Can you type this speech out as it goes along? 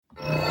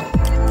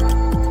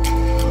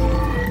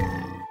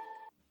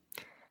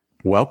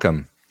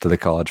Welcome to the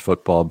College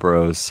Football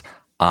Bros.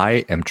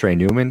 I am Trey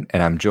Newman,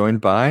 and I'm joined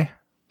by...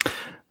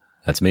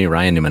 That's me,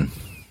 Ryan Newman.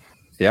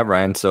 Yeah,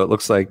 Ryan. So it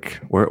looks like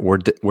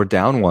we're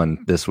down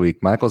one this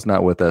week. Michael's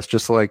not with us,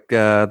 just like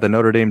the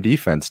Notre Dame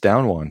defense,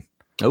 down one.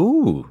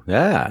 Oh,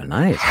 yeah,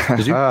 nice.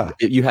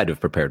 You had to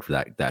have prepared for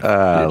that. You didn't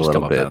A just little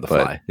come up bit, out of the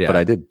fly. Yeah. but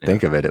I did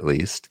think of it at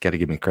least. Got to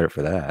give me credit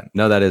for that.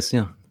 No, that is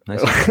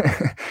nice.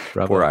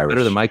 Poor Irish.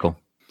 Better than Michael.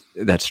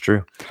 That's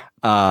true.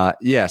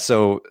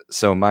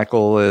 So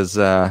Michael is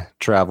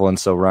traveling,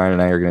 so Ryan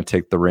and I are going to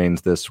take the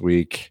reins this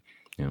week.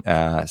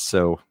 Yeah.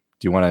 So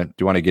do you want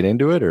to get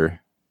into it, or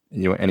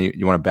you want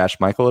to bash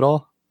Michael at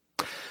all?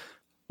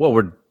 Well,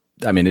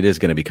 it is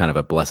going to be kind of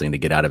a blessing to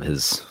get out of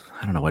his,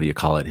 I don't know, what do you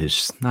call it?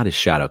 Not his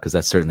shadow, because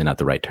that's certainly not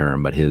the right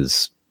term, but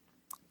his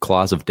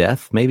claws of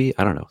death, maybe?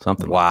 I don't know,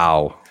 something.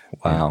 Wow.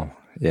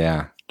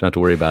 Yeah. Don't have to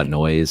worry about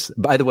noise.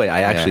 By the way,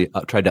 I actually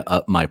tried to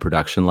up my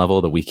production level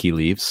the week he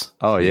leaves.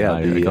 Oh, yeah.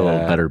 A little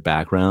better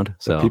background.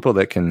 So people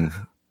that can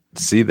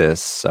see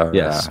this are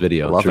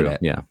video loving true. it.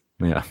 Yeah.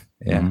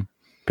 Mm-hmm.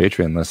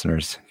 Patreon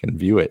listeners can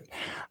view it.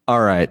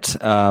 All right.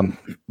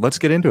 Let's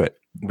get into it.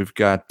 We've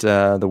got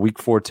the week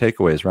 4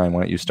 takeaways. Ryan,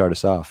 why don't you start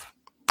us off?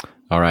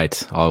 All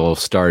right. I will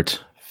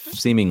start.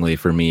 Seemingly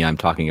for me, I'm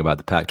talking about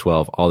the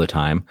Pac-12 all the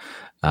time.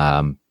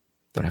 But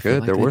I feel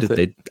like they're worth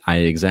it.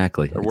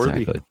 Exactly. They're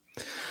worthy.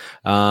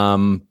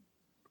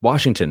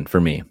 Washington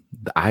for me,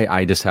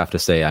 I just have to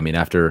say,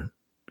 after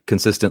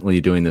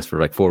consistently doing this for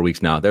like 4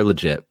 weeks now, they're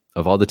legit.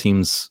 Of all the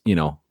teams,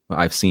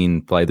 I've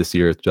seen play this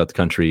year throughout the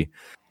country,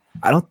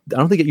 I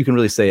don't think you can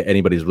really say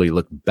anybody's really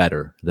looked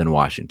better than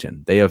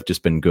Washington. They have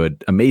just been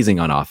good, amazing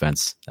on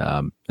offense.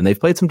 And they've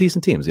played some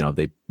decent teams.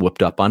 They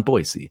whooped up on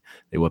Boise.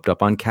 They whooped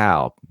up on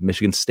Cal,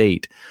 Michigan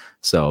State.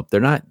 So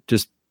they're not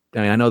just,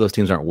 I know those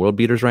teams aren't world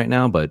beaters right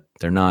now, but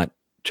they're not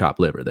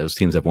chopped liver. Those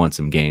teams have won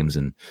some games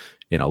and,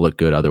 look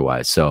good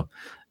otherwise. So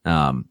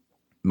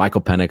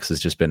Michael Penix has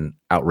just been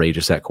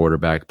outrageous at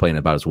quarterback, playing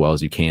about as well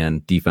as you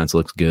can. Defense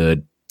looks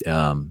good.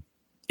 And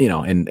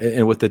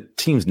with the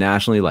teams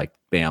nationally like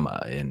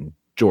Bama and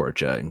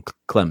Georgia and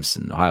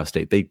Clemson, Ohio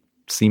State, they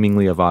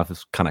seemingly have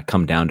kind of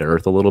come down to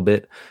earth a little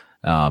bit.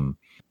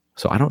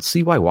 So I don't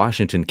see why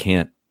Washington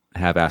can't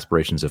have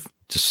aspirations of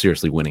just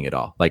seriously winning it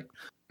all. Like,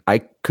 I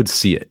could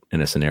see it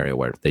in a scenario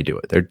where they do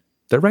it.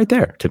 They're right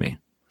there to me.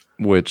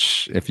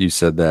 Which, if you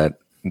said that,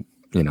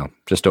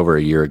 just over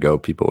a year ago,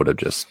 people would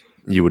have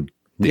you would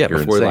think you're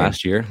before insane.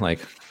 Last year, like,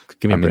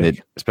 give me a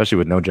break. Especially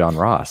with no John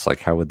Ross, like,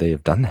 how would they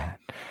have done that?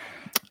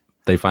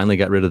 They finally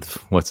got rid of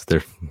what's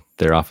their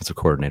offensive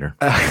coordinator.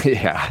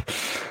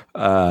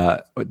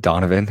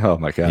 Donovan. Oh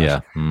my gosh.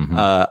 Yeah. Mm-hmm.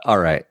 All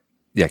right.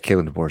 Yeah,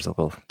 Kalen DeBoer's a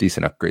little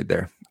decent upgrade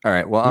there. All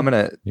right. Well, I'm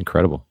gonna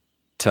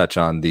touch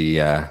on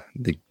the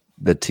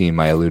team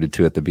I alluded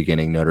to at the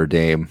beginning, Notre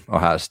Dame,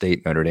 Ohio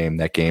State, Notre Dame,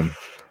 that game.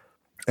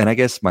 And I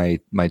guess my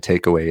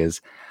takeaway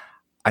is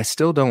I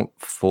still don't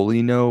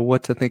fully know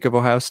what to think of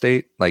Ohio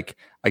State. Like,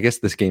 I guess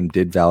this game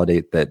did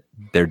validate that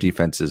their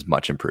defense is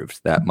much improved.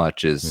 That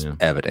much is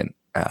evident.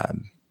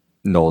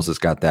 Knowles has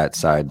got that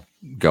side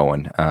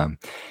going.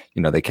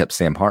 They kept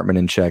Sam Hartman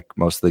in check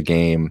most of the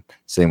game.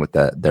 Same with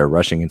their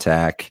rushing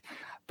attack.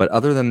 But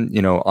other than,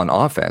 on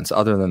offense,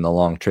 other than the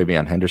long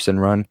Travion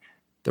Henderson run,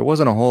 there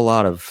wasn't a whole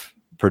lot of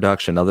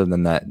production other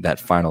than that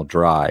final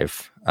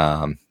drive.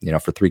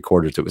 For 3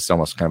 quarters, it was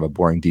almost kind of a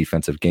boring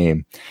defensive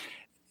game.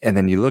 And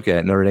then you look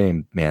at Notre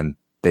Dame, man,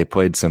 they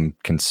played some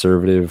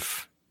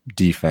conservative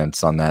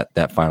defense on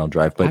that final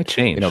drive. But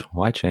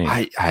why change?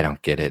 I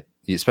don't get it.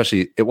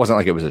 Especially, it wasn't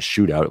like it was a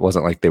shootout. It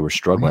wasn't like they were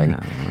struggling.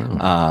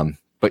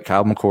 But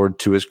Kyle McCord,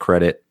 to his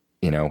credit,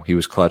 he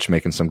was clutch,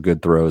 making some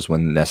good throws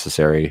when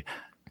necessary.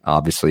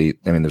 Obviously,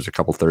 there's a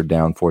couple 3rd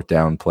down, 4th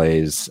down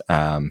plays.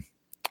 And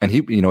he,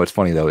 what's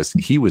funny though, is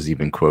he was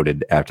even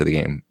quoted after the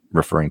game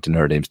referring to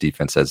Notre Dame's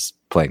defense as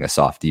playing a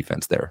soft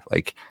defense there.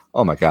 Like,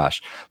 oh my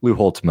gosh, Lou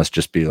Holtz must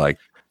just be like,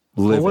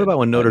 what about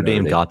when Notre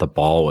Dame got the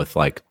ball with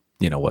like,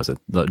 was it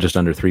just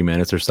under 3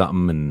 minutes or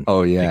something? And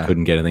they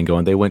couldn't get anything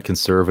going. They went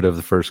conservative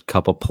the first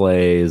couple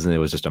plays, and it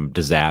was just a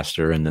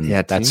disaster. And then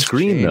that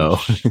screen, though,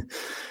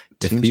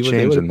 teams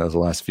changed in those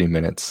last few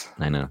minutes.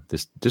 I know.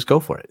 Just go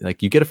for it.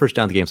 Like, you get a first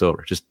down, the game's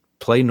over. Just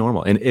play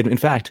normal. And in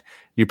fact,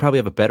 you probably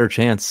have a better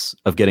chance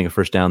of getting a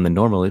first down than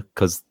normally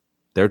because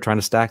they're trying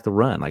to stack the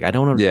run. Like, I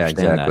don't understand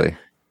that.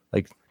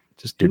 Like,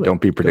 just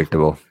don't be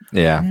predictable.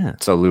 Yeah.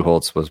 So Lou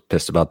Holtz was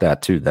pissed about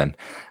that too. Then,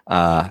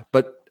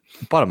 but.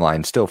 Bottom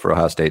line, still for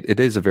Ohio State, it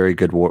is a very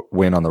good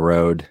win on the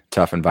road,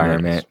 tough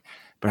environment.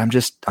 But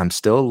I'm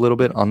still a little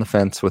bit on the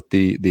fence with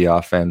the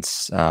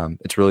offense.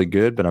 It's really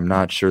good, but I'm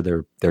not sure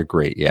they're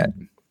great yet.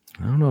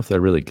 I don't know if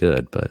they're really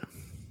good, but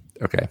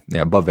okay,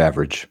 yeah, above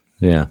average.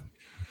 Yeah,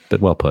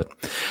 but well put.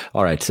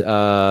 All right,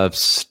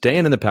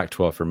 staying in the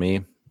Pac-12 for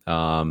me.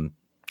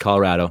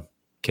 Colorado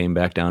came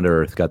back down to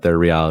earth, got their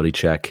reality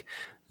check.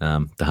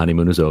 The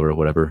honeymoon is over,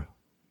 whatever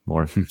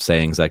more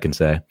sayings I can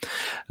say.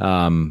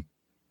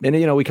 And,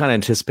 we kind of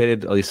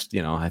anticipated, at least,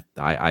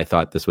 I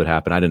thought this would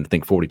happen. I didn't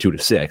think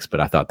 42-6,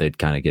 but I thought they'd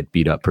kind of get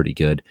beat up pretty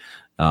good.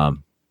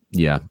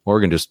 Yeah,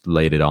 Oregon just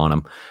laid it on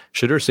him.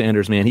 Shedeur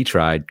Sanders, man, he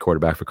tried,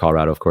 quarterback for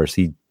Colorado, of course.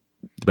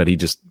 But he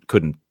just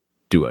couldn't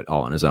do it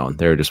all on his own.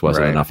 There just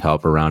wasn't enough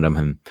help around him.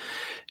 And,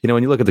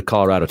 when you look at the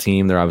Colorado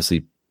team, they're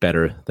obviously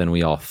better than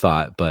we all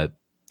thought, but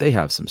they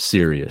have some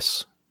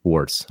serious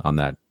warts on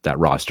that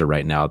roster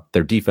right now.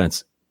 Their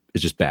defense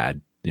is just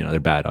bad. They're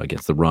bad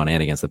against the run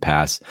and against the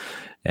pass.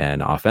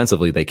 And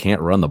offensively, they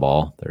can't run the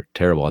ball. They're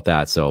terrible at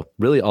that. So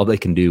really all they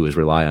can do is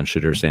rely on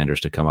Shedeur Sanders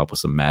to come up with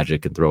some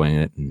magic and throwing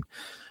it. And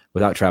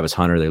without Travis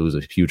Hunter, they lose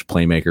a huge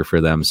playmaker for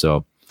them.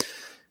 So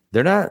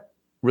they're not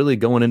really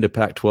going into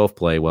Pac-12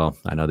 play. Well,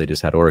 I know they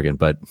just had Oregon,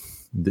 but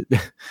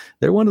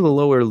they're one of the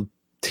lower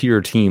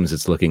tier teams,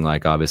 it's looking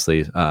like,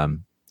 obviously.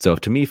 So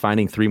to me,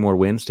 finding 3 more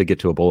wins to get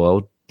to a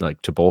bowl,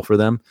 to bowl for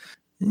them,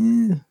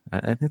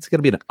 it's going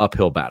to be an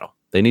uphill battle.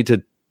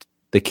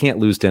 They can't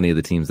lose to any of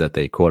the teams that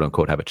they quote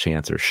unquote have a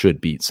chance or should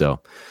beat. So,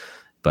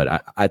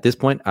 but at this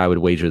point, I would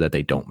wager that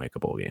they don't make a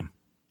bowl game.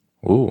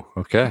 Ooh,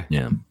 okay.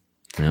 Yeah.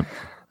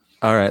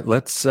 All right,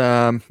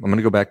 I'm going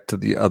to go back to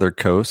the other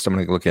coast. I'm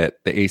going to look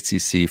at the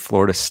ACC,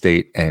 Florida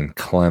State and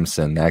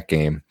Clemson, that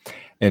game.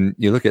 And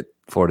you look at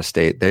Florida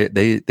State,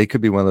 they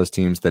could be one of those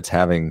teams that's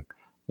having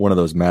one of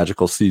those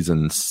magical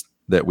seasons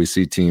that we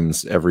see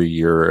teams every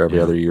year or every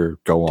other year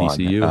go on.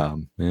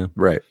 TCU.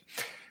 Right.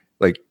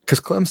 Because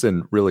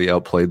Clemson really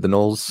outplayed the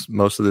Noles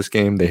most of this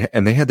game. They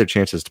had their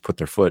chances to put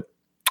their foot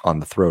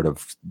on the throat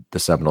of the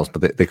Seminoles,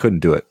 but they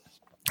couldn't do it.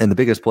 And the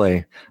biggest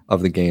play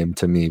of the game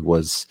to me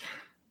was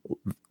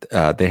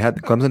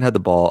Clemson had the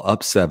ball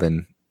up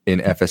 7 in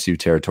FSU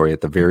territory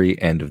at the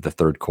very end of the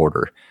third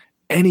quarter.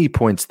 Any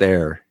points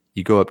there,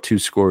 you go up 2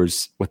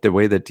 scores with the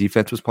way that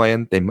defense was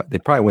playing,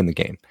 they'd probably win the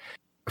game.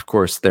 Of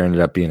course, there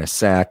ended up being a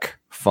sack,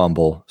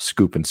 fumble,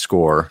 scoop, and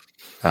score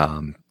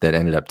that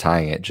ended up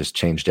tying it, just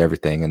changed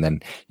everything. And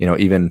then,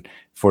 even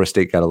Florida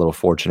State got a little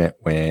fortunate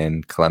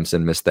when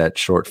Clemson missed that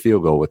short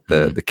field goal with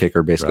the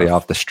kicker basically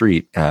off the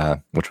street,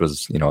 which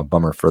was, a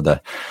bummer for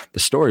the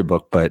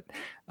storybook. But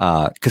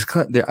because,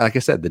 like I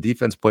said, the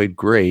defense played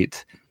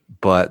great,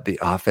 but the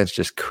offense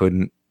just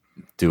couldn't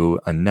do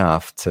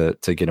enough to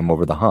get them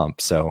over the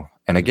hump. So,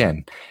 and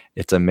again,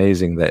 it's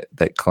amazing that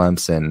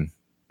Clemson,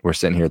 we're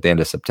sitting here at the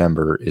end of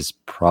September, is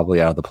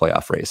probably out of the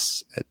playoff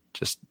race.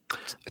 It's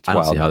I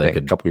don't wild. See how they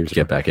could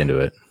get back into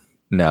it.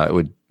 No, it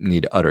would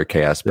need utter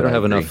chaos. They don't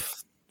have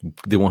enough.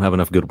 They won't have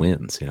enough good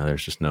wins.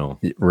 There's just no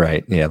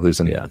right. Yeah,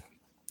 losing. Yeah.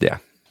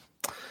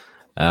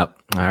 All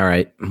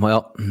right.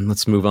 Well,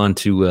 let's move on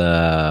to.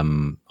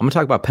 I'm going to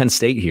talk about Penn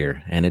State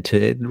here, and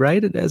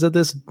as of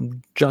this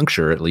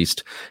juncture, at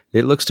least,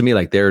 it looks to me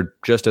like they're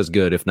just as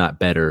good, if not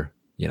better,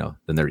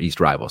 than their East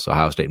rival. So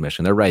Ohio State and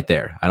Michigan, they're right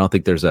there. I don't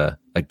think there's a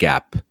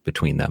gap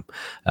between them.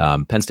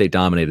 Penn State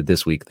dominated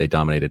this week. They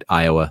dominated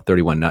Iowa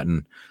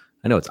 31-0.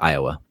 I know it's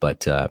Iowa,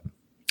 but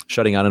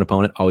shutting out an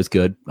opponent, always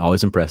good,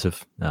 always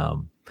impressive.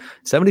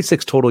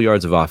 76 total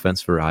yards of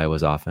offense for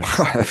Iowa's offense.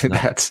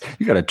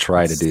 You got to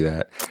try to do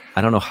that.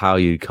 I don't know how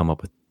you come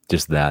up with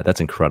just that.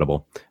 That's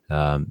incredible.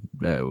 Brian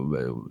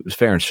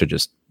Ferentz should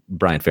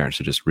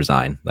just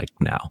resign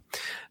now.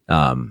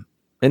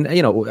 And,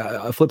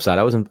 a flip side,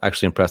 I wasn't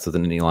actually impressed with the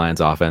Nittany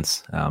Lions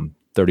offense.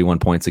 31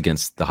 points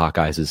against the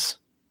Hawkeyes is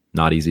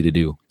not easy to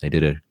do. They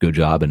did a good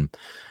job in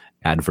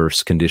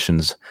adverse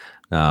conditions.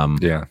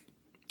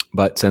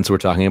 But since we're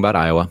talking about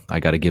Iowa, I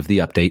got to give the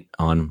update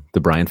on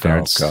the Brian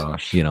Ferentz,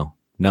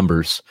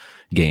 numbers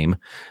game.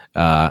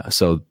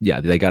 So,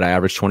 they got to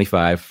average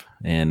 25,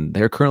 and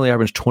they're currently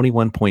average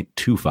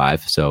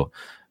 21.25. So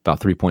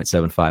about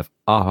 3.75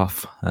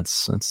 off.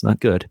 That's not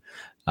good.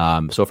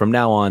 So from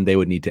now on, they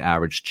would need to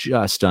average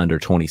just under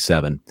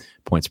 27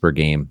 points per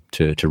game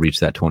to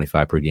reach that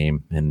 25 per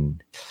game.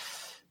 And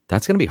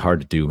that's going to be hard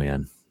to do,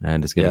 man.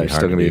 And it's going to be hard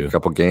still going to to do. Be a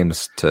couple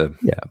games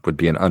would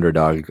be an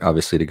underdog,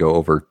 obviously, to go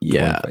over.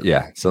 Yeah. 20,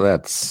 yeah. So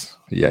that's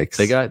yikes.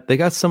 They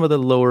got some of the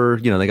lower,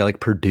 they got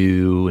like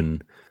Purdue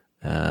and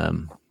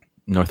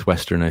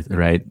Northwestern,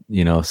 right?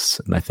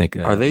 I think.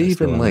 Are they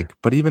even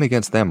but even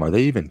against them, are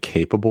they even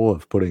capable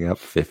of putting up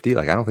 50?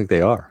 I don't think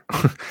they are.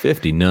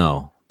 50,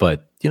 no.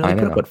 But, they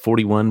put up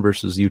 41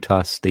 versus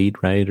Utah State,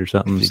 right? Or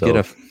something. They're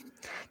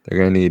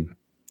going to need,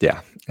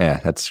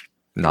 that's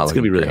not it's going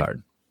to be really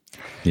hard.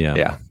 Yeah.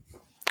 Yeah.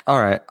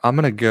 All right. I'm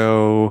going to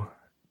go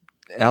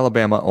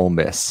Alabama, Ole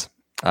Miss.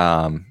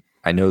 I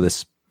know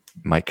this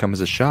might come as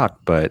a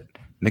shock, but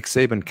Nick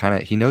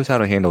Saban he knows how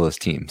to handle his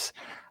teams.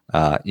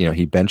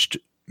 He benched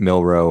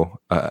Milroe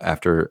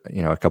after,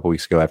 a couple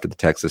weeks ago after the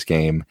Texas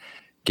game,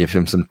 give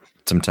him some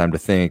time to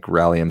think,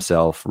 rally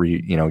himself,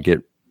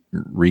 get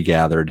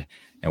regathered.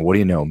 And what do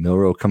you know?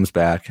 Milroe comes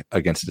back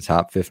against the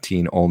top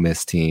 15 Ole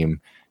Miss team.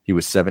 He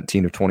was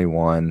 17 of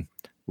 21,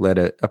 led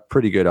a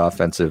pretty good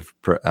offensive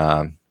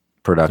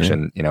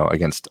production,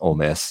 against Ole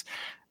Miss.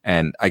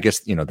 And I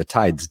guess, the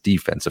Tide's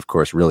defense, of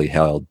course, really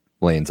held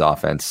Lane's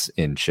offense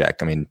in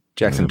check. I mean,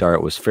 Jackson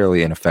Dart was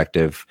fairly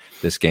ineffective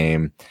this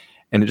game.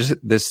 And my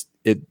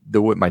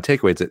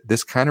takeaway is that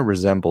this kind of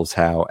resembles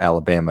how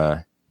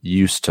Alabama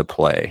used to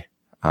play.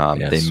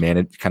 They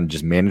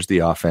manage the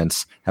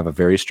offense, have a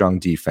very strong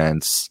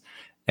defense,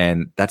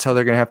 And that's how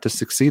they're going to have to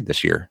succeed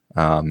this year.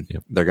 They're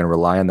going to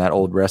rely on that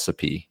old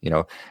recipe.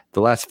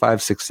 The last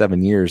 5, 6,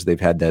 7 years,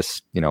 they've had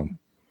this,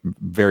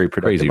 very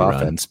productive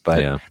offense.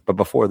 But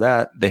before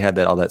that, they had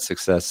all that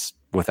success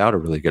without a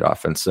really good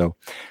offense. So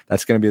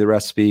that's going to be the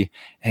recipe.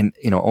 And,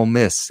 Ole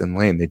Miss and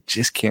Lane, they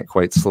just can't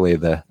quite slay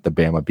the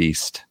Bama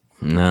beast.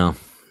 No,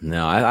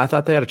 I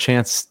thought they had a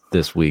chance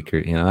this week.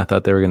 Or, I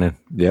thought they were going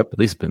to at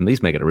least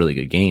make it a really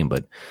good game,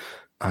 but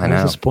I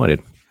was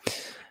disappointed.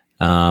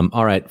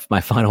 All right, my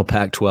final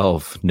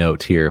Pac-12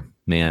 note here,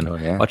 man. Oh,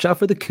 yeah. Watch out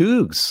for the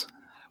Cougs.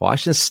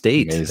 Washington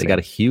State. Amazing. They got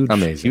a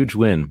huge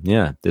win.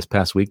 Yeah, this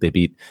past week they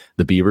beat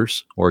the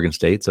Beavers, Oregon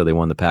State, so they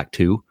won the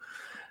Pac-2.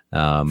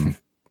 And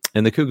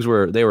the Cougs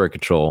were in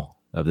control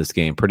of this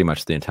game pretty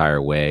much the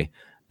entire way.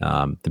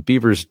 The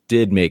Beavers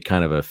did make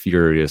kind of a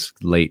furious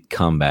late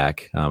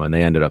comeback, and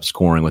they ended up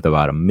scoring with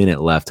about a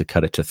minute left to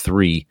cut it to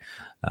 3,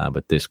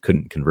 but this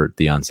couldn't convert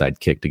the onside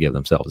kick to give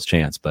themselves a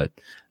chance. But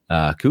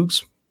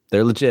Cougs,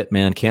 they're legit,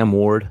 man. Cam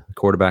Ward, the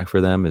quarterback for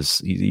them,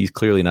 he's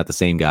clearly not the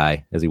same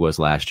guy as he was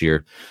last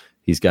year.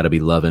 He's got to be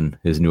loving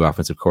his new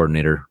offensive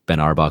coordinator, Ben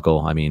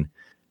Arbuckle. I mean,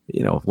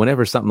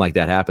 whenever something like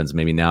that happens,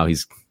 maybe now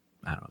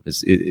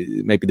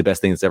it might be the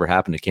best thing that's ever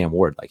happened to Cam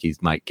Ward. Like he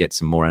might get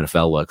some more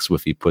NFL looks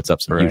if he puts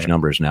up some huge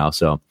numbers now.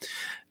 So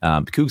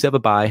the Cougs have a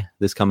bye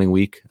this coming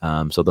week,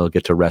 so they'll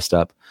get to rest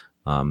up.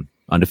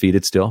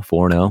 Undefeated still,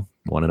 4-0,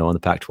 1-0 in the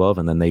Pac-12,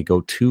 and then they go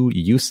to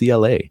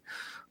UCLA.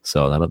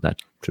 So that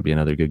should be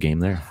another good game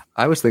there.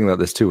 I was thinking about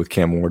this too with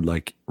Cam Ward.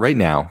 Like right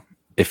now,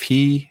 if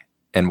he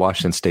and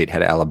Washington State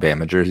had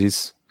Alabama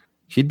jerseys,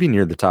 he'd be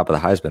near the top of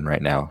the Heisman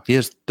right now. He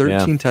has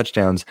 13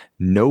 touchdowns,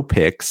 no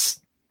picks.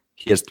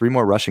 He has 3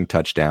 more rushing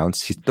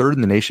touchdowns. He's 3rd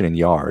in the nation in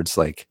yards.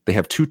 Like they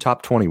have 2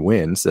 top 20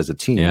 wins as a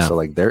team. Yeah. So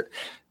like they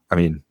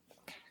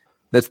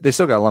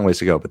still got a long ways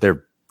to go, but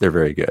they're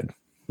very good.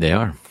 They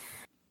are.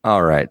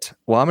 All right.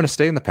 Well, I'm going to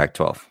stay in the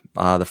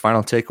Pac-12. The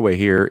final takeaway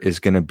here is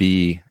going to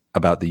be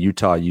about the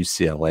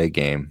Utah-UCLA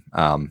game.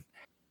 Kyle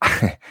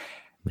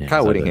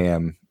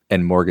Whittingham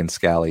and Morgan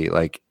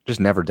Scalley, just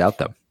never doubt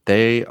them.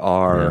 They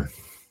are,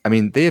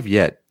 they have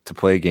yet to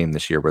play a game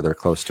this year where they're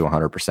close to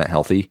 100%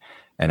 healthy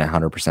and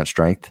 100%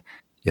 strength,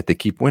 yet they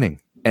keep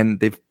winning. And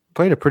they've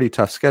played a pretty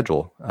tough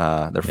schedule. They're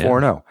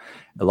 4-0.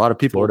 A lot of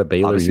people Florida,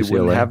 Baylor, obviously UCLA.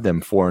 Wouldn't have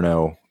them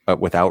 4-0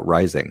 without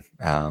Rising.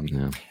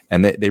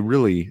 And they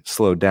really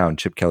slowed down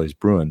Chip Kelly's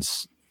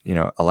Bruins.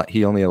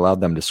 He only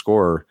allowed them to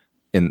score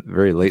in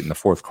very late in the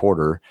fourth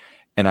quarter.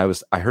 And I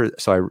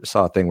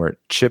saw a thing where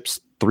Chip's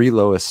 3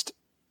 lowest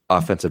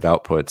offensive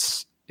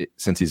outputs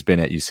since he's been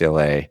at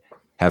UCLA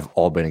have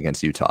all been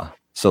against Utah.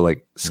 So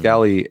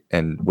Scalley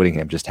and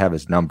Whittingham just have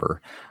his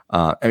number.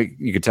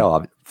 You could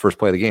tell first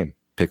play of the game,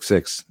 pick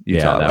 6,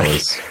 Utah. Yeah, that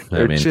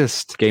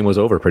was, game was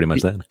over pretty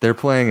much then. They're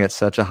playing at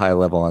such a high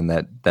level on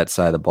that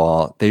side of the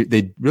ball.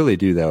 They really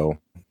do though.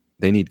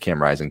 They need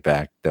Cam Rising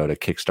back, though, to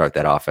kickstart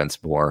that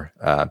offense more.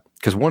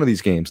 Because one of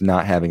these games,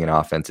 not having an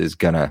offense is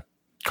going to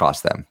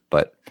cost them.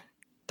 But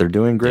they're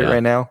doing great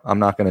right now. I'm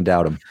not going to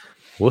doubt them.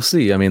 We'll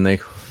see. They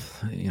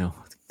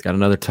got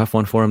another tough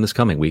one for them this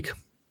coming week.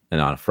 And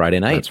on a Friday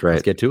night. That's right.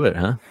 Let's get to it,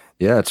 huh?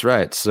 Yeah, that's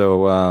right.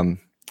 So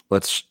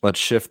let's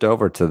shift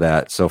over to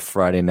that. So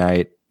Friday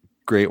night,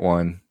 great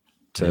one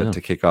to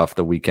kick off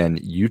the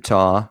weekend.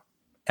 Utah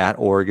at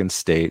Oregon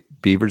State.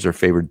 Beavers are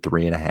favored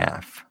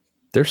 3.5.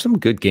 There's some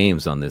good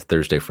games on this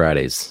Thursday,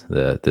 Fridays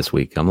this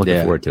week. I'm looking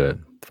forward to it.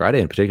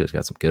 Friday in particular has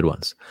got some good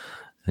ones.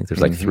 I think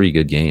there's 3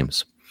 good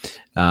games.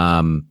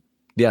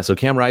 So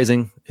Cam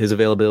Rising, his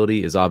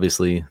availability is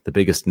obviously the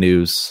biggest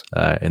news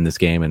in this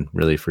game and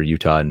really for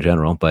Utah in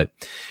general. But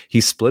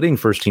he's splitting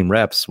first-team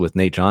reps with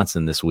Nate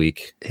Johnson this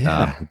week. He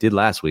did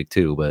last week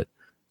too, but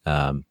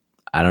I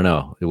don't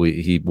know.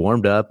 He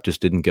warmed up, just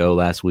didn't go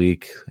last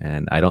week.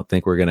 And I don't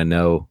think we're going to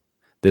know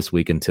this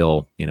week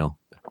until,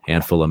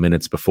 handful of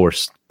minutes before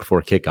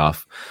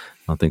kickoff.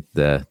 I don't think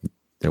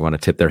they want to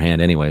tip their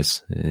hand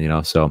anyways,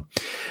 so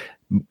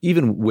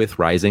even with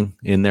Rising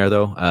in there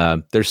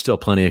though, there's still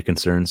plenty of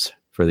concerns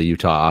for the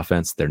Utah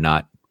offense. They're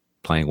not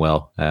playing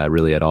well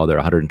really at all. They're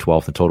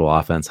 112th in total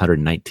offense,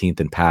 119th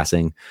in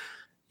passing.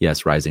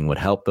 Yes, Rising would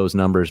help those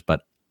numbers,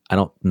 but I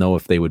don't know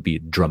if they would be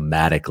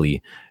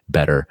dramatically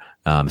better,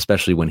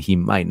 especially when he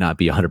might not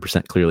be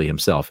 100% clearly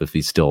himself if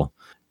he's still,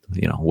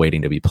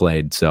 waiting to be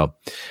played. So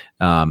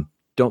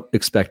don't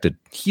expect a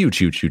huge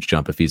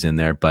jump if he's in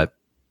there, but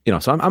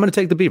so I'm going to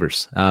take the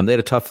Beavers. They had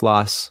a tough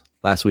loss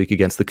last week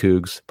against the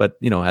Cougs, but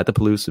at the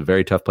Palouse, a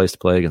very tough place to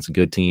play against a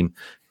good team.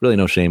 Really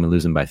no shame in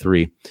losing by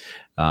 3.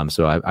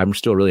 So I'm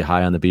still really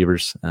high on the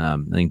Beavers. I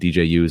think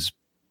DJU's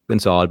been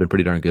solid, been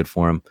pretty darn good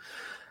for him.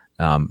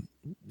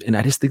 And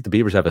I just think the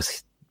Beavers have a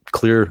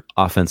clear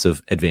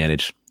offensive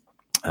advantage,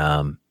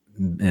 and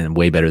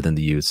way better than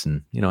the Utes.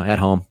 And at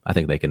home, I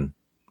think they can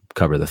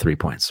cover the 3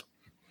 points.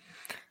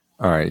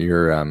 All right,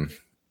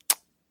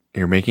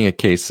 you're making a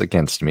case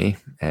against me,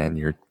 and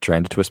you're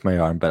trying to twist my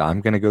arm, but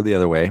I'm going to go the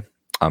other way.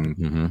 I'm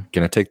going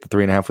to take the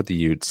 3.5 with the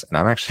Utes, and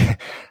I'm actually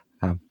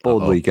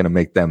boldly going to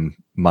make them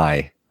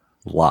my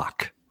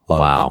lock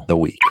of the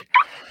week.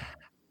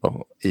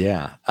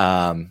 Yeah.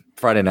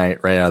 Friday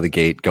night, right out of the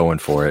gate, going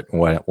for it.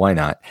 Why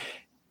not?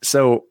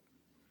 So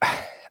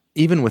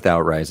even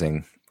without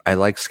Rising, I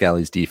like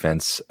Scally's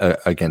defense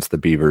against the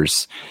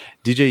Beavers.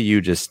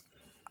 DJU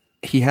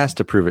he has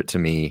to prove it to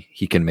me.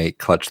 He can make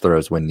clutch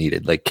throws when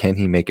needed. Like, can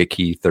he make a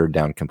key third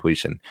down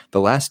completion?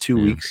 The last 2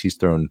 weeks, he's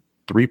thrown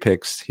 3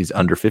 picks. He's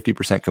under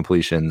 50%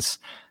 completions.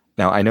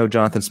 Now, I know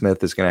Jonathan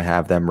Smith is going to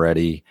have them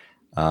ready,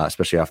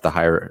 especially off the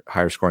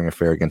higher scoring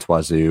affair against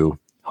Wazoo,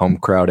 home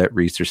crowd at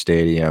Reeser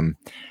Stadium.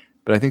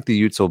 But I think the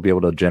Utes will be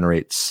able to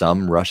generate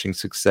some rushing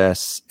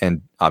success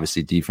and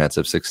obviously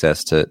defensive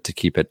success to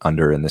keep it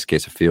under, in this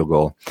case, a field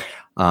goal.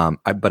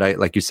 But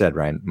like you said,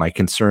 Ryan, my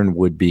concern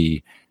would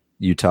be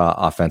Utah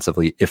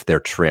offensively if they're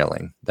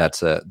trailing.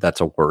 That's a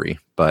worry.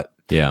 But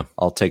yeah,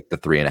 I'll take the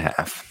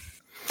 3.5.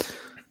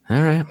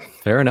 All right,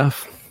 fair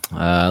enough.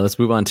 Let's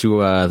move on to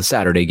the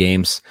Saturday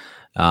games.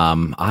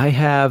 I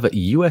have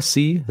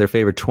USC, they're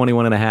favored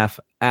 21.5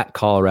 at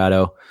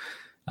Colorado.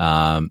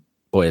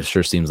 Boy, it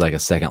sure seems like a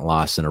second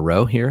loss in a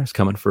row here is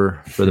coming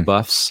for the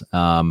Buffs.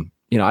 I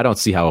don't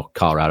see how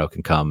Colorado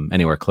can come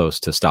anywhere close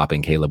to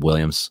stopping Caleb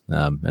Williams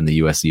and the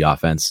USC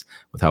offense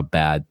with how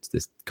bad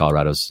this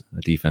Colorado's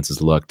defense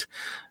has looked.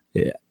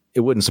 It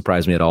wouldn't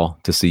surprise me at all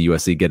to see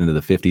USC get into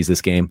the 50s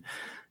this game.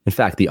 In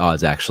fact, the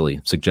odds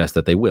actually suggest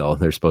that they will.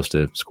 They're supposed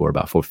to score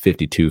about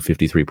 52,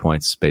 53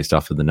 points based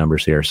off of the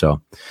numbers here. So,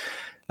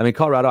 I mean,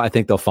 Colorado, I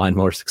think they'll find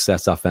more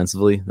success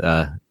offensively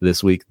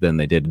this week than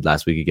they did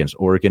last week against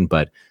Oregon,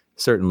 but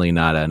certainly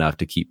not enough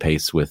to keep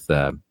pace with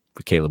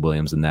Caleb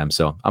Williams and them.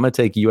 So I'm going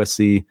to take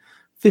USC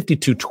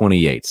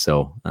 52-28.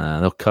 So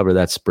they'll cover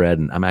that spread,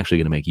 and I'm actually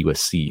going to make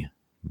USC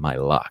my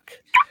lock.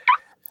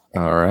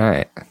 All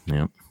right.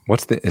 Yeah.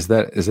 Is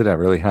it a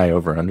really high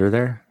over under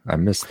there? I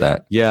missed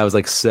that. Yeah, it was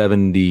like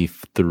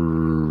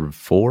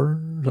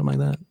 74, something like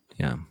that.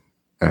 Yeah.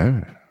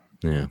 Oh.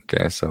 Yeah.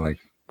 Okay, so like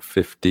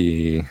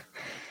 50,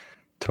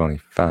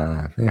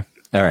 25. Yeah.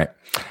 All right.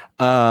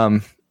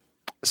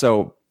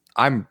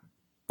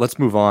 Let's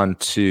move on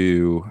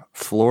to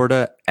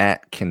Florida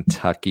at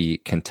Kentucky.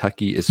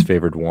 Kentucky is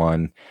favored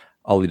 1.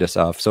 I'll lead us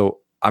off. So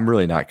I'm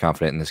really not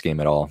confident in this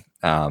game at all.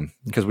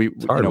 Because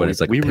it's hard when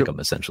it's like a pick 'em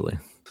essentially.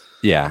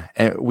 Yeah,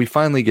 and we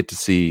finally get to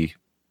see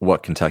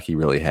what Kentucky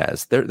really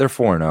has. They're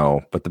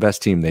 4-0, but the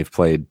best team they've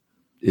played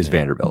is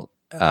Vanderbilt.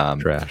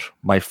 Trash.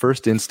 My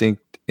first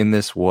instinct in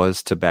this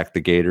was to back the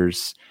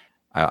Gators.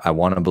 I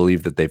want to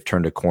believe that they've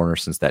turned a corner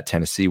since that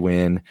Tennessee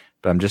win,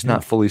 but I'm just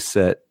not fully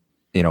sold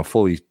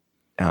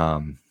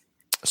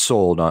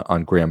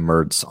on Graham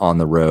Mertz on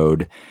the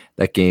road.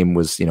 That game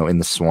was, in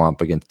the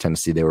swamp against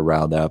Tennessee. They were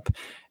riled up.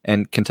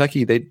 And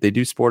Kentucky, they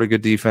do sport a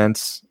good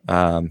defense.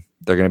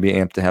 They're going to be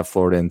amped to have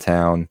Florida in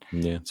town.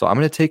 Yeah. So I'm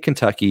going to take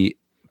Kentucky.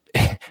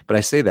 But I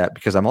say that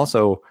because I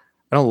don't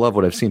love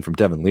what I've seen from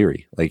Devin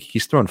Leary. Like,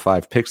 he's thrown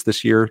 5 picks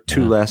this year,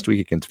 2 last week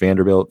against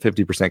Vanderbilt,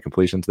 50%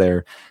 completions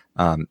there.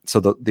 So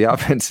the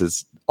offense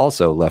has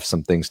also left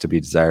some things to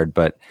be desired.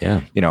 But,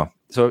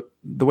 so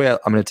the way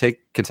I'm going to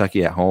take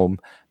Kentucky at home.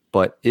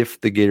 But if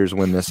the Gators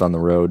win this on the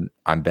road,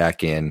 I'm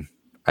back in.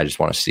 I just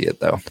want to see it,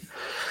 though.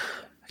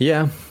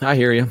 Yeah, I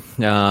hear you.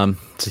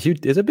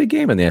 It's a big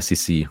game in the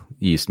SEC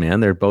East, man.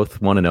 They're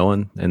both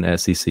 1-0 in the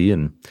SEC,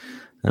 and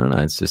I don't know.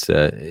 It's just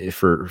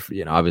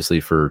obviously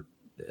for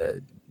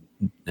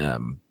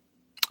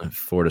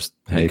Florida's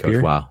head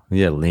coach. Wow,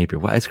 yeah, Napier.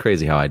 Wow, it's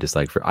crazy how I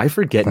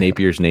forget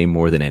Napier's name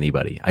more than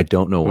anybody. I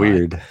don't know why.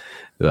 Weird.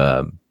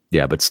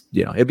 Yeah, but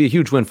it'd be a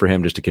huge win for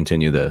him just to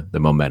continue the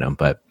momentum.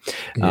 But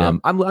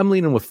I'm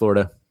leaning with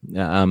Florida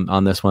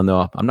on this one,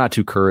 though. I'm not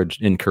too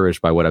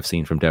encouraged by what I've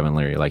seen from Devin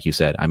Leary, like you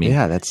said. I mean,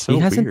 that's so he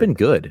hasn't weird. been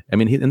good. I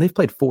mean, and they've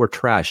played 4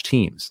 trash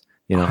teams.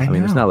 I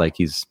mean, it's not like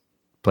he's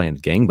playing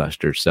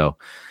gangbusters. So,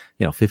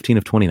 15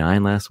 of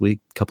 29 last week,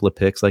 a couple of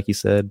picks, like you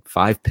said,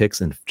 5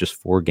 picks in just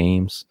 4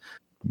 games,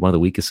 one of the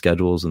weakest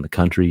schedules in the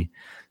country.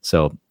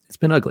 So it's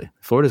been ugly.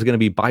 Florida's going to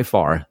be by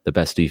far the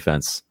best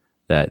defense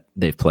that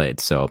they've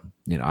played. So,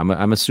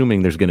 I'm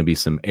assuming there's going to be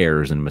some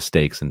errors and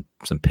mistakes and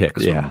some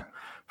picks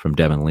from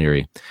Devin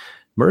Leary.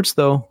 Mertz,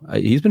 though,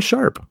 he's been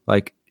sharp.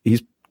 Like,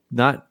 he's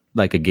not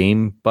like a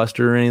game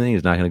buster or anything.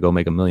 He's not going to go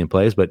make a million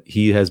plays, but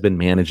he has been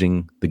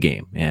managing the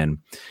game. And,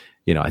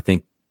 I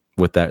think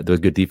with the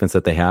good defense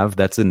that they have,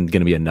 that's going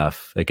to be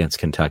enough against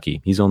Kentucky.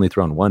 He's only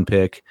thrown 1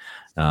 pick.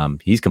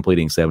 He's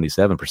completing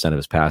 77% of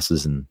his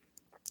passes, and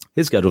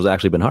his schedule's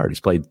actually been hard. He's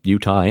played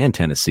Utah and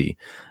Tennessee.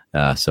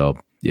 So,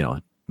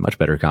 much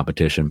better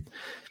competition.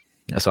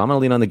 So I'm going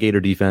to lean on the Gator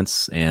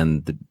defense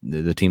and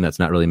the team that's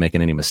not really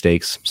making any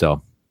mistakes.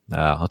 So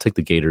I'll take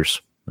the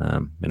Gators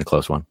in a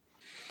close one.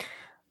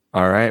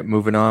 All right,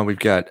 moving on. We've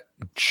got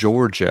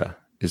Georgia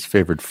is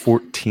favored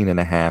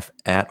 14.5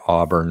 at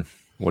Auburn.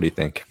 What do you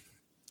think?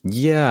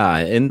 Yeah,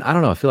 and I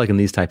don't know. I feel like in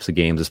these types of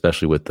games,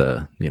 especially with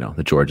the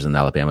Georgias and the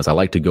Alabamas, I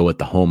like to go with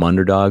the home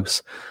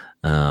underdogs.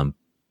 But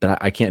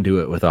I can't do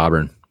it with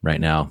Auburn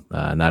right now.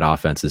 And that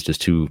offense is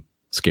just too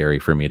scary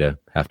for me to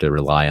have to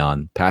rely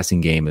on. Passing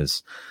game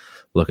is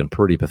looking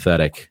pretty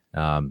pathetic.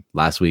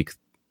 Last week,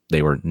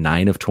 they were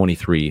 9 of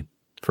 23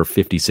 for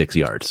 56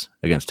 yards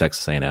against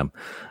Texas A&M.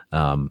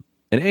 And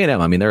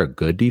A&M, I mean, they're a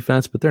good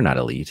defense, but they're not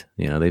elite.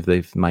 You know,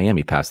 they've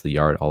Miami passed the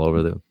yard all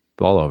over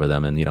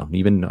them, and you know,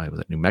 even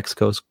New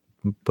Mexico's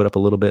put up a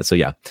little bit. So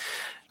yeah,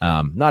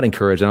 not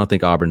encouraged. I don't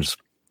think Auburn's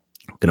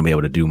going to be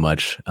able to do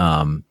much.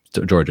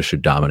 So Georgia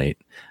should dominate.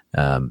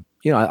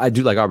 You know, I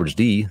do like Auburn's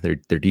D. Their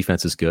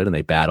defense is good, and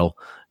they battle,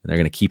 and they're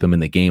going to keep them in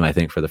the game, I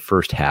think, for the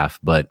first half.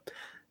 But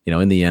you know,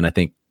 in the end, I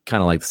think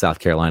kind of like the South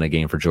Carolina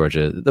game for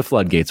Georgia, the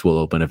floodgates will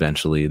open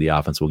eventually. The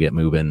offense will get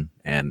moving,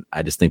 and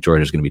I just think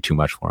Georgia's going to be too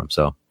much for them.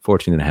 So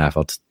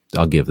 14.5,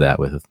 I'll give that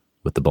with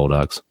the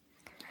Bulldogs.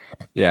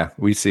 Yeah,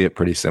 we see it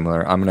pretty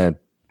similar. I'm gonna,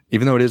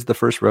 even though it is the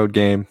first road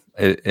game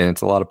and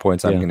it's a lot of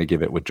points, I'm going to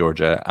give it with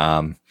Georgia.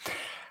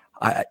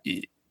 I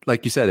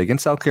like you said,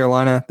 against South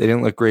Carolina, they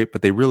didn't look great,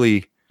 but they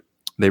really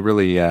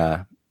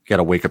got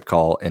a wake up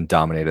call and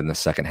dominated in the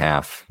second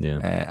half.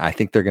 Yeah, I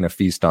think they're going to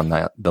feast on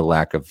the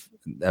lack of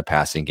a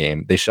passing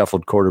game. They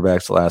shuffled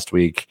quarterbacks last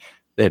week.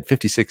 They had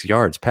 56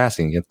 yards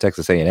passing against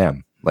Texas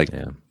A&M.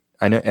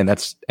 I know,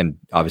 and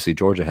obviously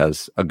Georgia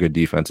has a good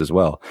defense as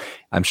well.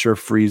 I'm sure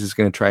Freeze is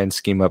going to try and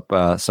scheme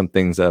up some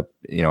things up,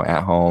 you know,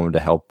 at home to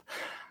help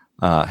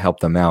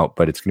them out,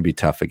 but it's going to be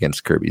tough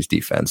against Kirby's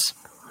defense.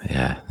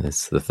 Yeah,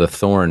 it's the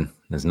thorn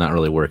is not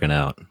really working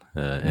out.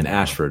 And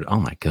Ashford, oh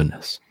my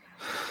goodness.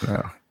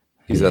 No,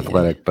 he's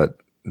athletic, but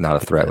not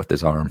a threat with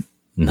his arm.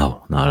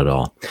 No, not at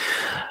all.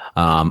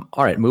 All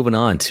right, moving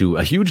on to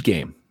a huge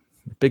game.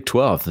 Big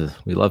 12.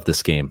 We love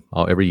this game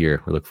every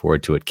year. We look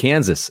forward to it.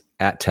 Kansas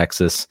at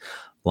Texas.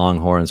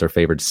 Longhorns are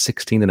favored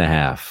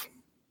 16.5.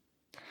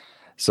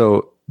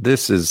 So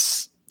this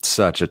is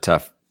such a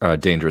tough,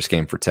 dangerous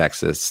game for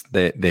Texas.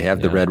 They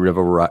have the Red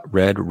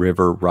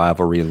River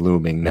rivalry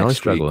looming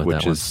next week,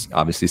 which is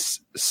obviously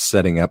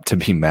setting up to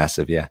be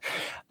massive. Yeah.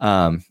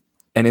 And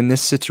in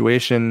this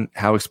situation,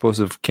 how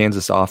explosive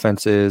Kansas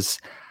offense is,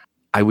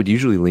 I would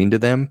usually lean to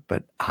them,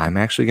 but I'm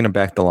actually going to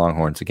back the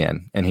Longhorns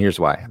again. And here's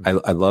why. I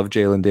love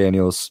Jalen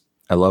Daniels.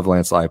 I love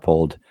Lance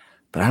Leipold,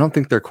 but I don't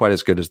think they're quite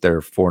as good as their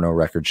 4-0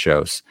 record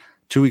shows.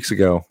 2 weeks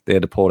ago, they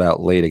had to pull it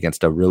out late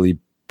against a really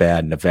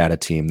bad Nevada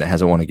team that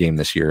hasn't won a game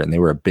this year, and they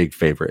were a big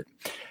favorite.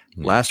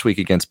 Last week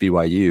against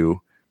BYU,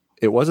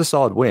 it was a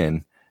solid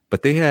win,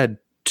 but they had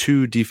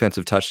 2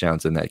 defensive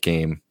touchdowns in that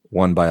game,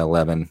 won by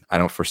 11. I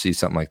don't foresee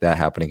something like that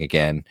happening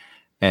again.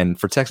 And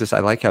for Texas, I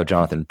like how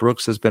Jonathan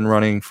Brooks has been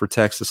running for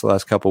Texas the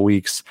last couple of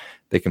weeks.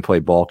 They can play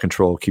ball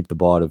control, keep the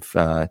ball out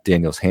of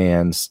Daniel's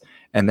hands.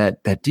 And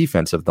that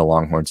defense of the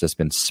Longhorns has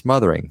been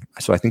smothering.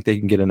 So I think they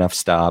can get enough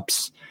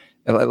stops.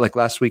 Like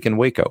last week in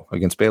Waco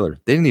against Baylor,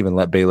 they didn't even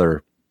let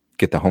Baylor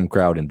get the home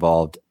crowd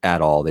involved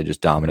at all. They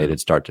just dominated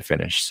start to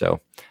finish.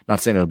 So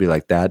not saying it'll be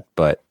like that,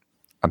 but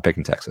I'm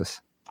picking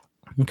Texas.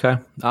 Okay.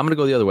 I'm going to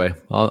go the other way.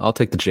 I'll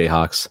take the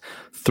Jayhawks.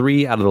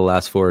 3 out of the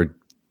last 4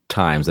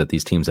 times that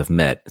these teams have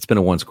met, it's been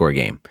a 1-score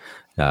game.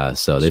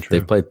 So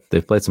they've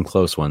played some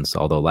close ones,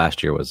 although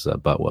last year was a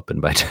butt whooping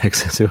by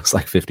Texas. It was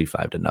like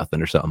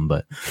 55-0 or something,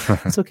 but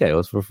it's okay.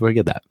 Let's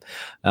forget that.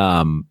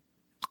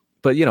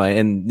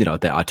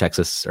 But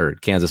Texas or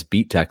Kansas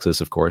beat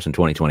Texas, of course, in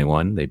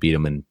 2021. They beat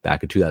them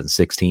back in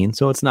 2016.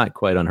 So it's not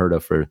quite unheard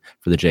of for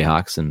the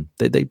Jayhawks, and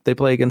they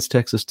play against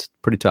Texas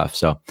pretty tough.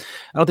 So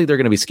I don't think they're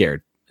going to be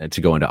scared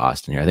to go into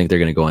Austin here. I think they're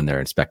going to go in there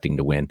expecting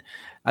to win.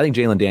 I think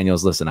Jalen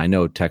Daniels, listen, I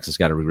know Texas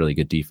got a really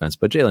good defense,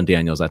 but Jalen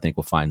Daniels, I think,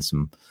 will find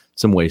some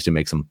ways to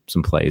make some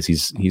plays.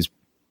 He's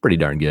pretty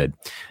darn good.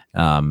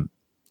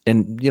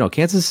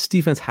 Kansas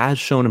defense has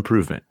shown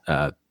improvement.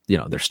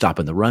 They're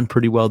stopping the run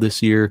pretty well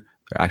this year.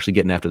 They're actually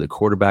getting after the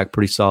quarterback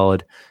pretty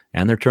solid,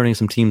 and they're turning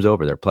some teams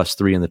over. They're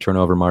 +3 in the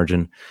turnover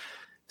margin.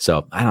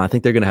 So I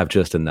think they're going to have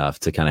just enough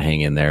to kind of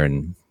hang in there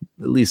and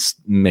at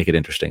least make it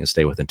interesting and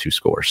stay within 2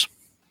 scores.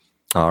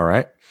 All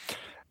right.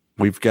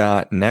 We've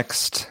got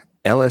next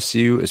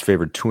LSU is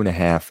favored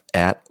 2.5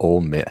 at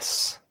Ole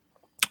Miss.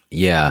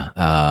 Yeah,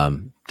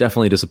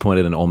 definitely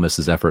disappointed in Ole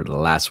Miss's effort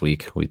last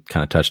week. We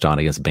kind of touched on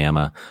against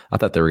Bama. I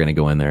thought they were going to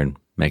go in there and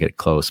make it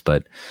close,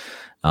 but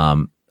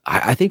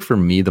I think for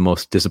me, the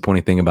most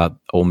disappointing thing about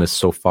Ole Miss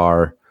so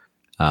far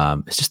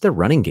is just their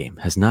running game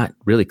has not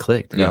really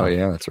clicked.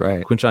 Yeah, that's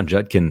right. Quinshon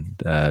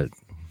Judkin,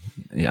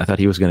 I thought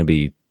he was going to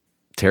be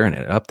tearing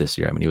it up this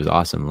year. I mean, he was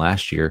awesome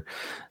last year,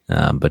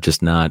 but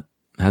just they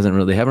haven't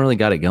really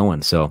got it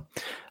going. So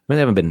I mean, they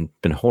haven't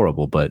been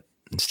horrible, but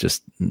it's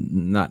just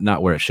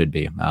not where it should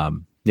be.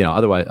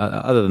 Otherwise,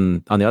 other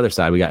than on the other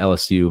side, we got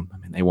LSU. I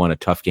mean, they won a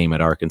tough game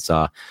at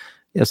Arkansas.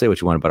 Say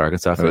what you want about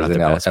Arkansas. I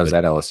was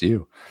at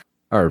LSU.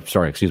 Or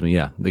sorry, excuse me.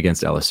 Yeah,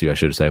 against LSU, I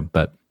should say.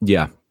 But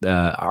yeah,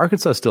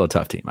 Arkansas is still a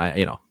tough team.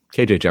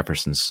 KJ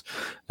Jefferson's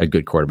a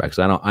good quarterback.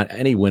 So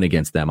any win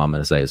against them, I'm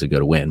going to say is a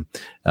good win.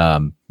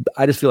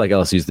 I just feel like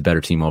LSU is the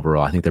better team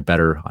overall. I think they're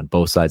better on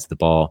both sides of the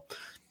ball.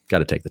 Got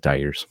to take the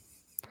Tigers.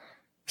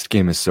 This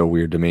game is so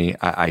weird to me.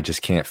 I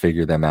just can't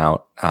figure them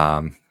out.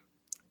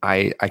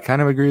 I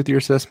kind of agree with your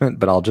assessment,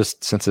 but I'll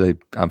just, since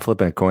I'm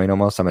flipping a coin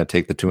almost, I'm going to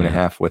take the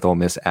 2.5 with Ole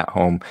Miss at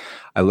home.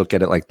 I look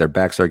at it like their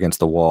backs are against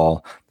the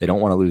wall. They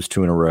don't want to lose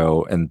 2 in a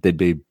row, and they'd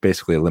be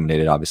basically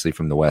eliminated, obviously,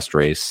 from the West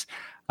race.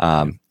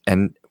 And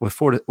And with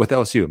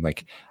LSU, I'm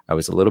like, I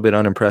was a little bit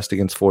unimpressed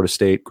against Florida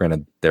State.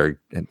 Granted,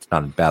 it's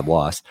not a bad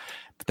loss.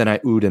 But then I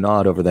oohed and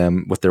awed over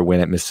them with their win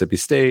at Mississippi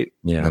State.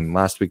 Yeah. And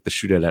last week, the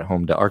shootout at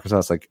home to Arkansas.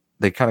 It's like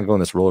they kind of go on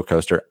this roller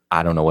coaster.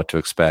 I don't know what to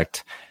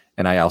expect.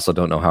 And I also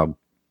don't know how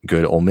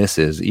good Ole Miss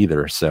is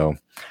either. So,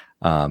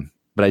 but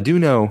I do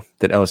know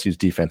that LSU's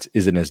defense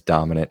isn't as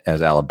dominant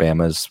as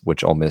Alabama's,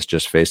 which Ole Miss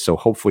just faced. So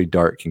hopefully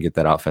Dart can get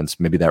that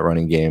offense, maybe that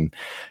running game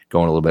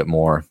going a little bit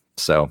more.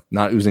 So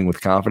not oozing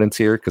with confidence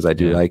here because I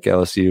do like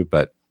LSU,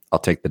 but I'll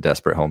take the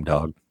desperate home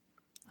dog.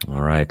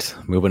 All right,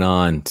 moving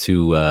on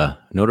to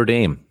Notre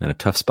Dame, and a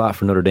tough spot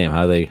for Notre Dame.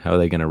 How are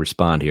they going to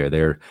respond here?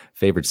 They're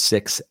favored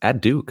 6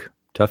 at Duke.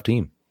 Tough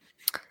team.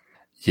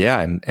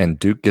 Yeah, and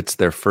Duke gets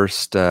their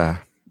first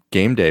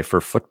game day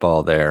for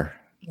football there.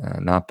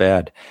 Not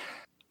bad.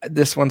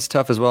 This one's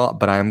tough as well,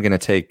 but I'm going to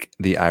take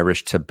the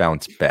Irish to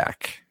bounce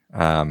back.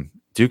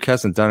 Duke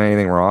hasn't done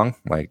anything wrong.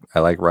 Like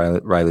I like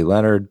Riley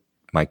Leonard,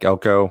 Mike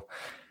Elko,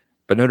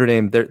 but Notre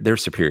Dame they're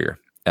superior.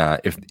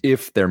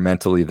 If they're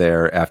mentally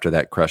there after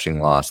that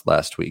crushing loss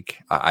last week,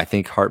 I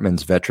think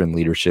Hartman's veteran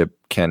leadership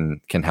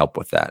can help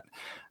with that.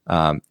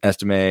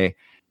 Estime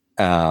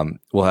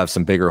will have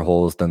some bigger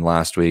holes than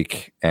last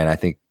week, and I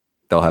think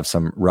they'll have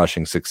some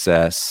rushing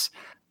success.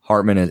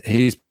 Hartman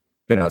he's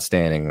been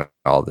outstanding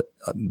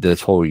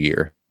this whole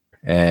year,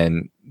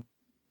 and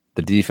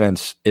the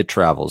defense it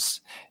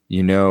travels.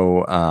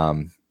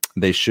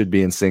 They should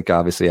be in sync,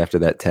 obviously, after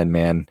that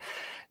 10-man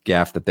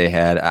gaff that they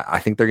had. I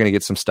think they're going to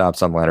get some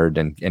stops on Leonard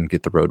and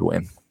get the road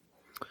win.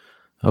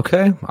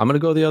 Okay, I'm going to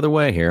go the other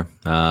way here.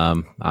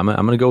 I'm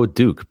going to go with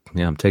Duke.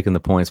 Yeah, I'm taking the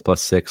points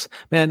 +6.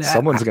 Man,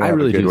 someone's going to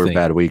have a good or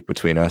bad week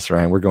between us,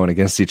 Ryan. We're going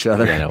against each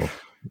other.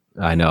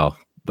 I know,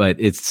 but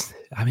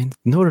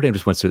Notre Dame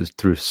just went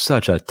through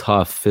such a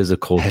tough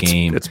physical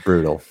game. It's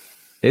brutal.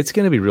 It's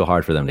going to be real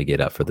hard for them to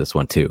get up for this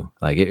one too.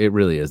 Like it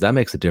really is. That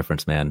makes a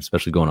difference, man.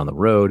 Especially going on the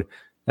road.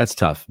 That's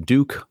tough.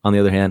 Duke, on the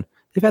other hand,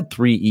 they've had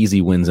 3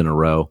 easy wins in a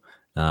row,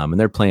 and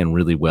they're playing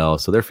really well.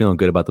 So they're feeling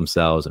good about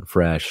themselves and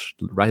fresh.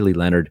 Riley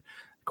Leonard,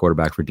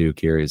 quarterback for Duke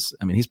here, he's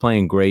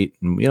playing great.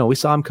 And, we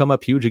saw him come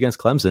up huge against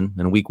Clemson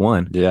in week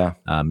 1. Yeah.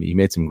 He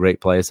made some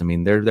great plays.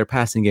 Their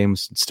passing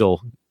games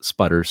still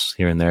sputters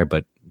here and there,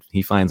 but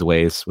he finds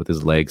ways with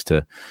his legs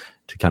to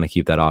kind of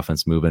keep that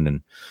offense moving.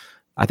 And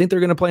I think they're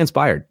going to play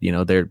inspired.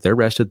 They're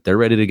rested. They're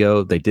ready to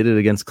go. They did it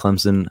against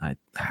Clemson.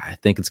 I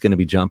think it's going to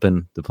be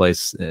jumping the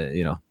place,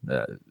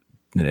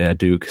 at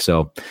Duke.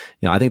 So,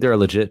 I think they're a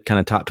legit kind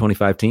of top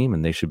 25 team,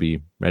 and they should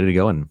be ready to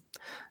go. And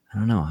I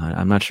don't know.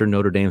 I'm not sure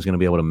Notre Dame's going to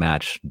be able to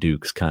match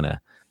Duke's kind of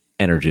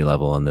energy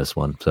level on this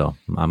one. So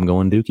I'm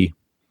going Dukey.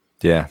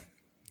 Yeah,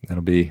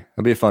 it'll be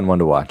a fun one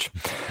to watch.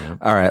 Yeah.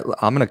 All right,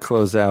 I'm going to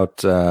close out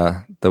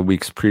the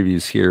week's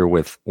previews here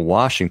with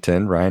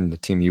Washington. Ryan, the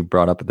team you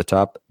brought up at the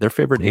top, they're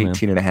favored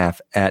 18.5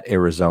 at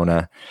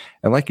Arizona.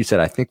 And like you said,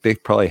 I think they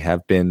probably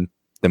have been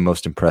the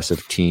most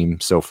impressive team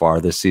so far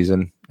this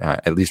season.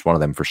 At least one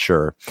of them for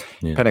sure.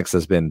 Yeah. Penix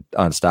has been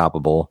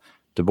unstoppable.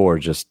 DeBoer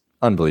just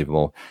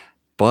unbelievable.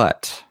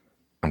 But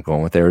I'm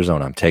going with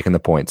Arizona. I'm taking the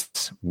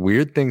points.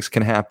 Weird things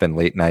can happen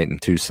late night in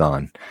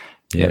Tucson.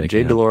 Yeah,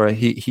 Jay DeLora,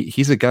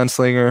 he's a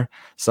gunslinger.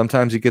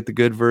 Sometimes you get the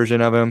good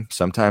version of him,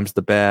 sometimes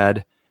the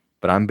bad.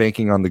 But I'm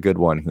banking on the good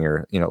one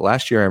here.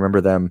 Last year I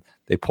remember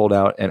they pulled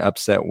out an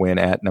upset win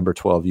at number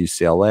 12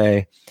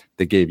 UCLA.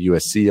 They gave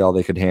USC all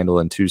they could handle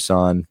in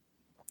Tucson.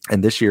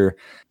 And this year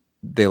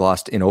they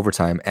lost in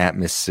overtime at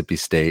Mississippi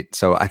State.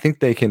 So I think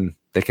they can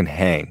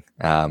hang.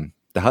 The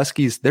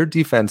Huskies, their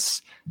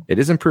defense, it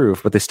is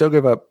improved, but they still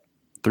give up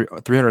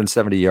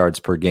 370 yards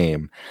per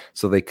game.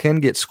 So they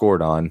can get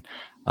scored on.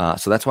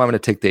 So that's why I'm going to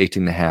take the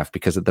 18.5,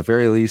 because at the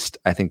very least,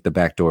 I think the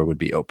back door would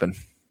be open.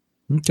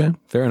 Okay,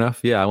 fair enough.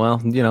 Yeah, well,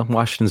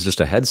 Washington's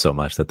just ahead so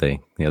much that the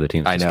other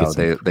teams. I know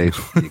they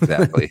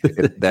exactly.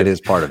 That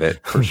is part of it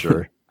for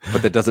sure,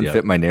 but that doesn't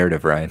fit my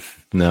narrative, Ryan.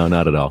 No,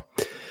 not at all.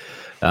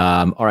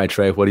 All right,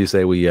 Trey, what do you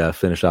say we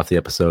finish off the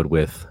episode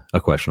with a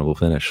questionable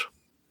finish?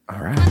 All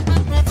right.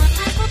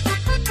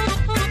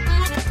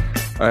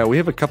 All right, we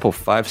have a couple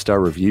 5-star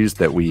reviews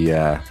that we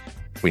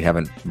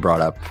haven't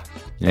brought up.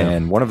 Yeah.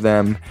 And one of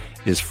them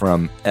is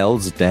from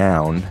Els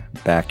Down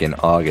back in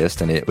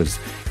August, and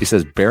he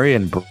says Barry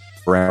and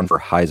Brown for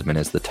Heisman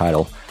is the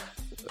title.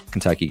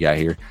 Kentucky guy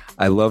here.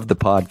 I love the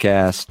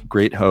podcast.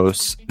 Great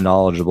hosts,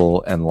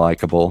 knowledgeable and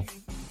likable.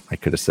 I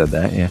could have said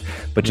that, yeah.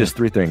 But just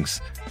 3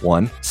 things.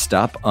 1,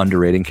 stop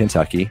underrating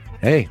Kentucky.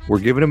 Hey, we're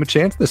giving them a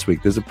chance this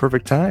week. This is a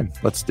perfect time.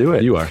 Let's do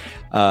it. You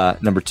are.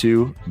 Number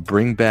 2,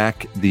 bring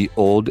back the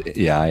old.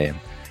 Yeah, I am.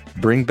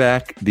 Bring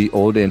back the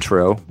old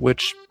intro,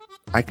 which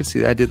I could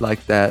see. I did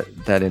like that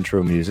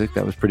intro music.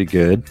 That was pretty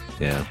good.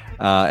 Yeah.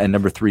 And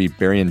number 3,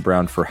 Barry and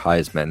Brown for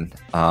Heisman.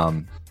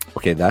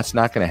 Okay, that's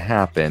not going to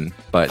happen,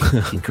 but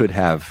he could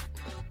have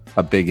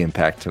a big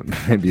impact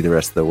maybe the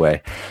rest of the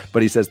way.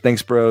 But he says,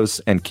 thanks,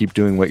 bros, and keep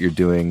doing what you're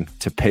doing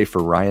to pay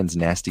for Ryan's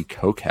nasty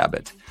Coke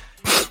habit.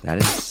 That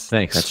is,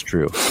 thanks. That's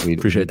true. We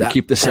appreciate that.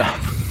 Keep this up.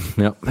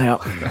 Yep.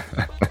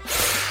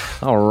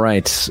 All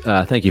right.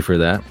 Thank you for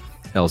that.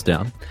 Els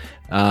Down.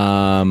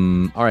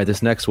 All right,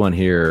 this next one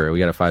here, we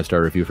got a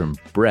 5-star review from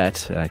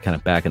Brett, kind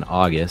of back in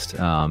August.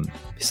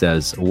 He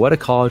says, what a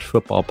college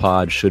football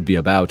pod should be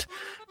about.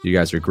 You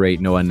guys are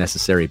great. No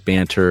unnecessary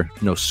banter,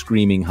 no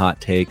screaming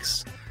hot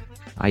takes.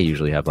 I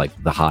usually have like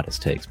the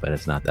hottest takes, but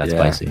it's not that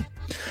spicy.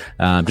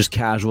 Just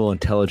casual,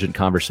 intelligent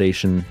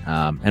conversation,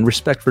 and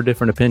respect for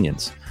different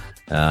opinions.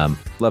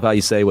 Love how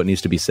you say what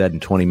needs to be said in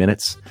 20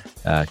 minutes.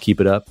 Keep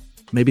it up.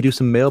 Maybe do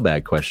some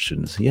mailbag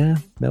questions. Yeah,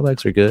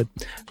 mailbags are good.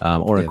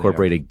 Or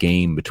incorporate a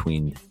game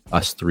between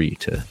us three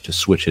to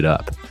switch it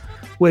up,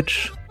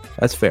 which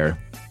that's fair.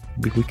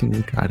 We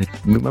can kind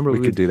of remember we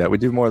could do that. We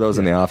do more of those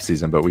in the off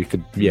season, but we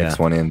could mix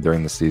one in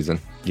during the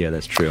season. Yeah,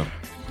 that's true.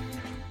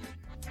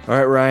 All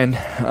right,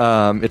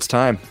 Ryan, it's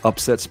time.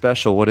 Upset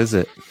special. What is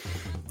it?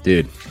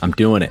 Dude, I'm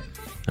doing it.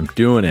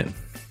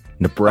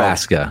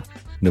 Nebraska,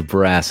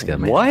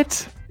 man.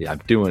 What? Yeah,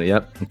 I'm doing it.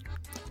 Yep.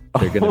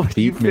 They're going to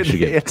beat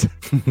Michigan.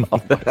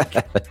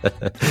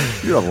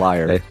 You're a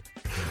liar. Hey.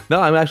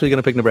 No, I'm actually going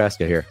to pick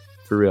Nebraska here.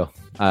 For real.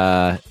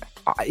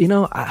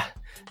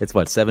 It's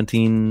what,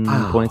 17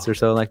 points or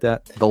so like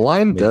that? The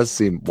line does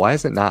seem... Why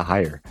is it not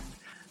higher?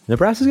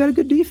 Nebraska's got a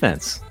good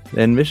defense.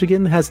 And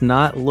Michigan has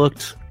not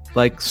looked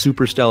like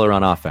super stellar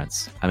on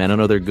offense. I mean, I don't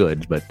know they're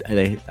good, but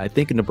I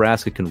think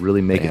Nebraska can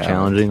really make it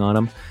challenging on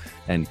them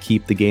and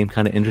keep the game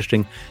kind of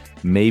interesting.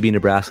 Maybe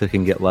Nebraska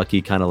can get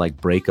lucky, kind of like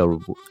break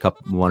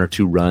one or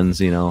two runs,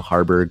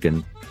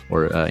 Harburg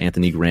or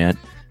Anthony Grant.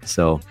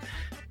 So,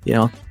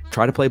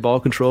 try to play ball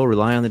control,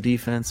 rely on the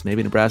defense.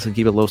 Maybe Nebraska can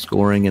keep it low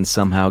scoring and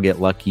somehow get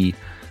lucky.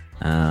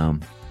 I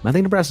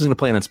think Nebraska's going to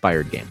play an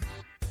inspired game.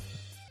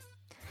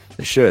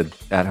 They should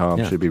at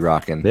home. Should be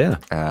rocking.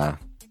 Yeah.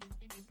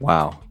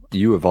 Wow.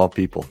 You of all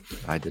people.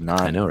 I did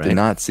not. I know, right? Did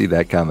not see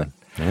that coming.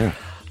 Yeah.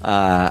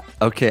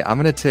 Okay, I'm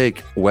going to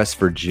take West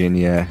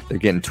Virginia. They're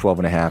getting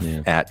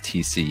 12.5 at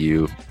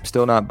TCU.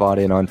 Still not bought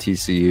in on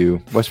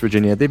TCU. West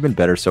Virginia, they've been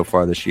better so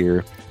far this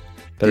year.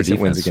 Decent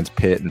wins against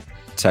Pitt and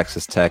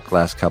Texas Tech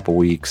last couple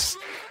weeks.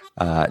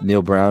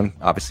 Neil Brown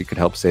obviously could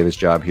help save his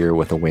job here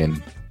with a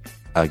win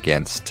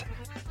against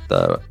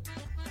the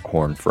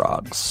Horned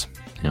Frogs.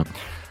 Yep.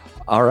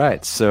 All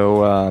right,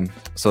 so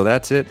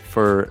that's it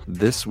for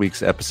this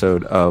week's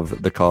episode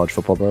of the College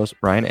Football Bros.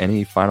 Ryan,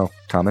 any final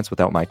comments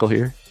without Michael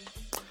here?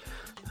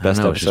 Best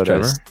episode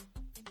ever?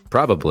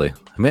 Probably.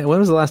 I mean, when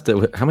was the last?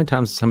 How many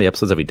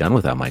episodes have we done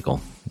without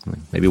Michael?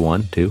 Maybe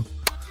 1, 2.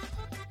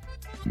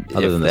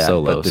 Other than the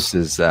solos. But this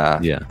is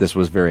this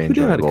was very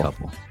enjoyable. We had a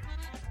couple.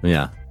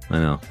 Yeah, I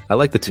know. I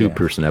like the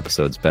 2-person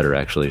episodes better,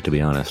 actually, to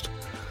be honest.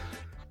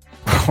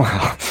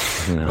 Wow.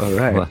 All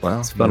right.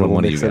 Well, it's fun when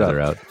one of you guys are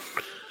out.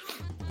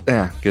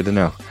 Yeah, good to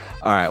know.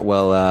 All right.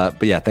 Well,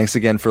 but yeah, thanks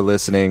again for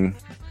listening.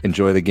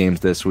 Enjoy the games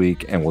this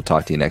week, and we'll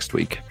talk to you next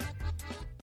week.